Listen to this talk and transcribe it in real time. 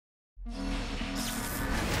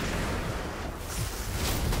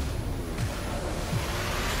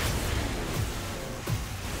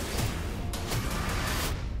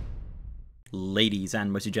ladies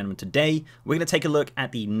and mostly gentlemen. Today, we're going to take a look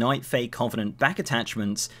at the Night Fae Covenant back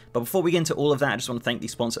attachments. But before we get into all of that, I just want to thank the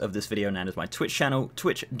sponsor of this video, and that is my Twitch channel,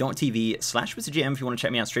 twitch.tv/MrGM. If you want to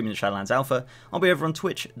check me out streaming the Shadowlands Alpha, I'll be over on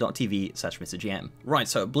twitch.tv/MrGM. Right,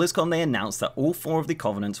 so at BlizzCon, they announced that all 4 of the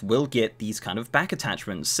Covenants will get these kind of back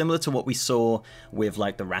attachments, similar to what we saw with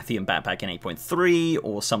like the Rathian backpack in 8.3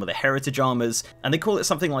 or some of the Heritage armors, and they call it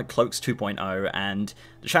something like Cloaks 2.0, and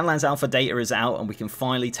the Shadowlands Alpha data is out, and we can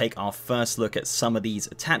finally take our first look at some of these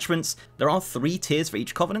attachments. There are 3 tiers for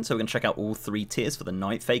each Covenant, so we're going to check out all 3 tiers for the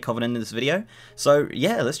Night Fae Covenant in this video. So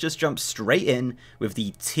yeah, let's just jump straight in with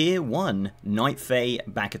the Tier 1 Night Fae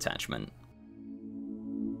back attachment.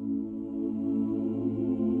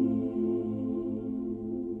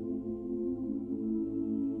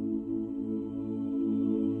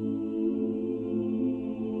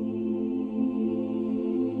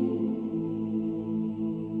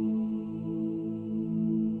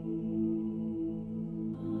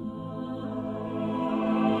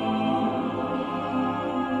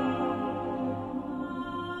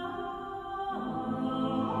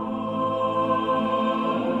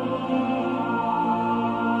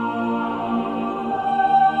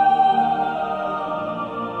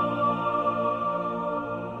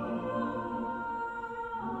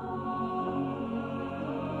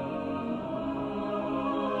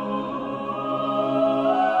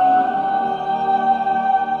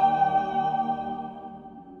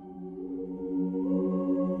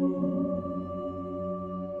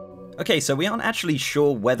 Okay, so we aren't actually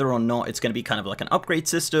sure whether or not it's going to be kind of like an upgrade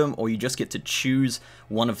system, or you just get to choose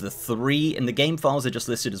one of the 3. In the game files, they're just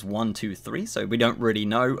listed as 1, 2, 3, so we don't really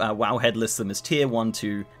know. Wowhead lists them as tier 1,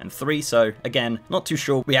 2, and 3, so again, not too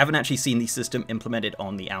sure. We haven't actually seen the system implemented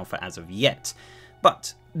on the alpha as of yet.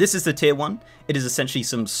 But this is the tier 1. It is essentially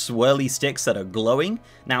some swirly sticks that are glowing.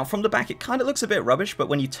 Now, from the back, it kind of looks a bit rubbish, but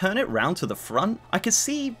when you turn it round to the front, I can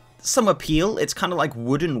see some appeal. It's kind of like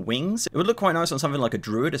wooden wings. It would look quite nice on something like a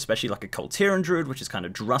druid, especially like a Coltiran druid, which is kind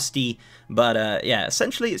of drusty. But yeah,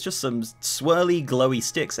 essentially it's just some swirly, glowy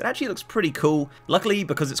sticks. It actually looks pretty cool. Luckily,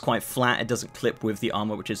 because it's quite flat, it doesn't clip with the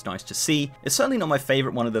armor, which is nice to see. It's certainly not my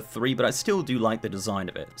favorite one of the 3, but I still do like the design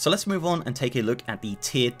of it. So let's move on and take a look at the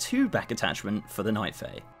tier 2 back attachment for the Night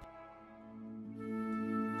Fae.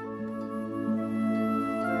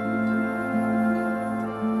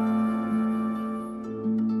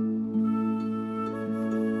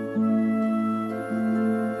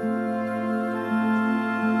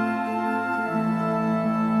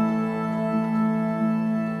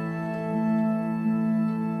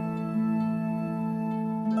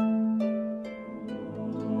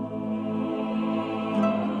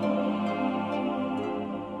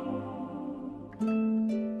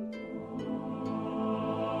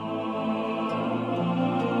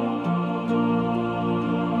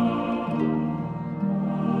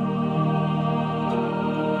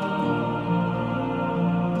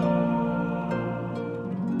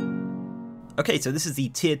 Okay, so this is the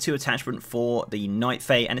tier 2 attachment for the Night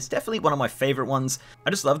Fae, and it's definitely one of my favorite ones.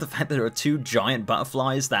 I just love the fact that there are 2 giant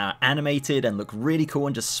butterflies that are animated and look really cool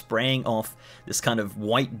and just spraying off this kind of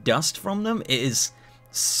white dust from them. It is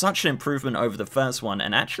such an improvement over the first one,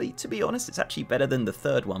 and actually, to be honest, it's actually better than the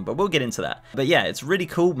 3rd one, but we'll get into that. But yeah, it's really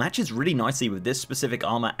cool, matches really nicely with this specific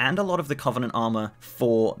armor and a lot of the Covenant armor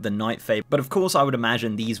for the Night Fae. But of course, I would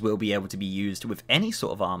imagine these will be able to be used with any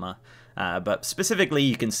sort of armor. But specifically,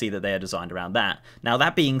 you can see that they are designed around that. Now,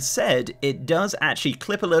 that being said, it does actually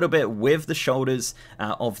clip a little bit with the shoulders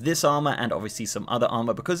of this armor and obviously some other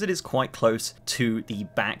armor, because it is quite close to the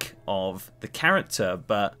back of the character.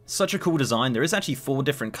 But such a cool design. There is actually 4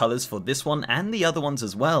 different colors for this one and the other ones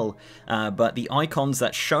as well. But the icons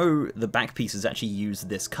that show the back pieces actually use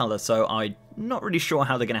this color, so I'm not really sure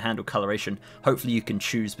how they're going to handle coloration. Hopefully you can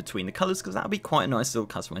choose between the colors, because that would be quite a nice little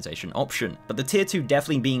customization option. But the tier 2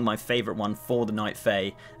 definitely being my favorite one for the Night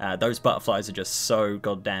Fae. Those butterflies are just so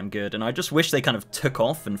goddamn good, and I just wish they kind of took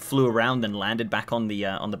off and flew around and landed back on the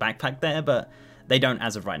backpack there, but they don't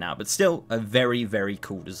as of right now. But still, a very, very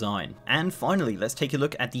cool design. And finally, let's take a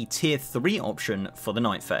look at the tier 3 option for the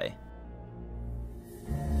Night Fae.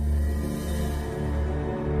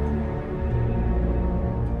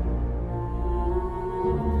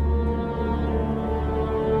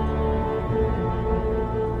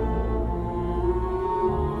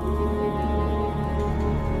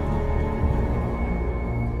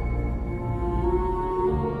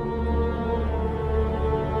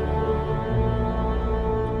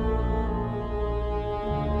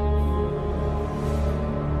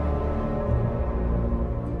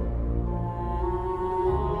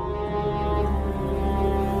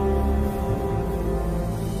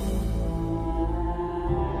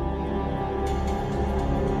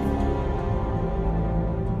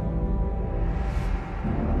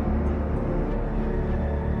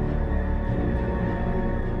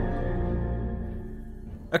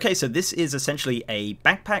 Okay, so this is essentially a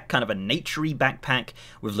backpack, kind of a naturey backpack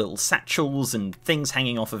with little satchels and things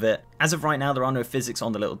hanging off of it. As of right now, there are no physics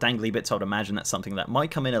on the little dangly bits. I would imagine that's something that might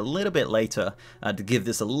come in a little bit later to give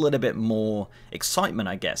this a little bit more excitement,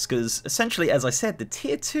 I guess. Because essentially, as I said, the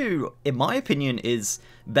tier 2, in my opinion, is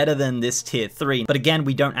better than this tier 3. But again,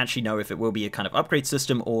 we don't actually know if it will be a kind of upgrade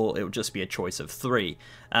system or it will just be a choice of 3.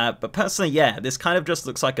 But personally, yeah, this kind of just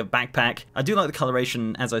looks like a backpack. I do like the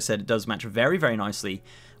coloration. As I said, it does match very, very nicely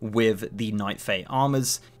with the Night Fae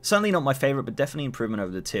armors. Certainly not my favorite, but definitely improvement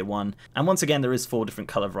over the tier 1. And once again, there is 4 different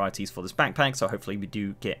color varieties for this backpack, so hopefully we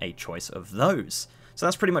do get a choice of those. So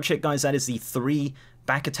that's pretty much it, guys. That is the 3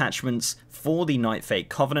 back attachments for the Night Fae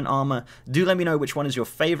Covenant armor. Do let me know which one is your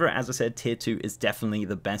favorite. As I said, tier 2 is definitely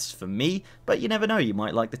the best for me, but you never know, you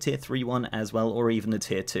might like the tier 3 one as well, or even the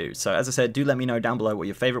tier 2. So as I said, do let me know down below what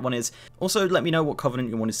your favorite one is. Also, let me know what Covenant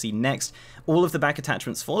you want to see next. All of the back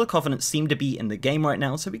attachments for the Covenant seem to be in the game right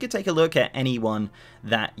now, so we could take a look at any one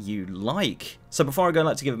that you like. So before I go, I'd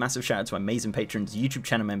like to give a massive shout out to my amazing patrons, YouTube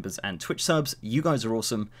channel members, and Twitch subs. You guys are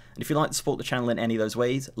awesome, and if you'd like to support the channel in any of those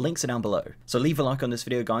ways, links are down below. So leave a like on this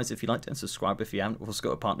video, guys, if you liked it, and subscribe if you haven't. We've also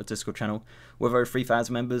got a partner Discord channel with over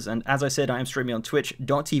 3,000 members, and as I said, I am streaming on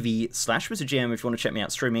twitch.tv/MrGM if you want to check me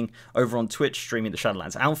out streaming over on Twitch, streaming the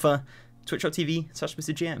Shadowlands Alpha,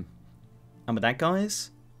 twitch.tv/MrGM. And with that,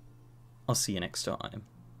 guys, I'll see you next time.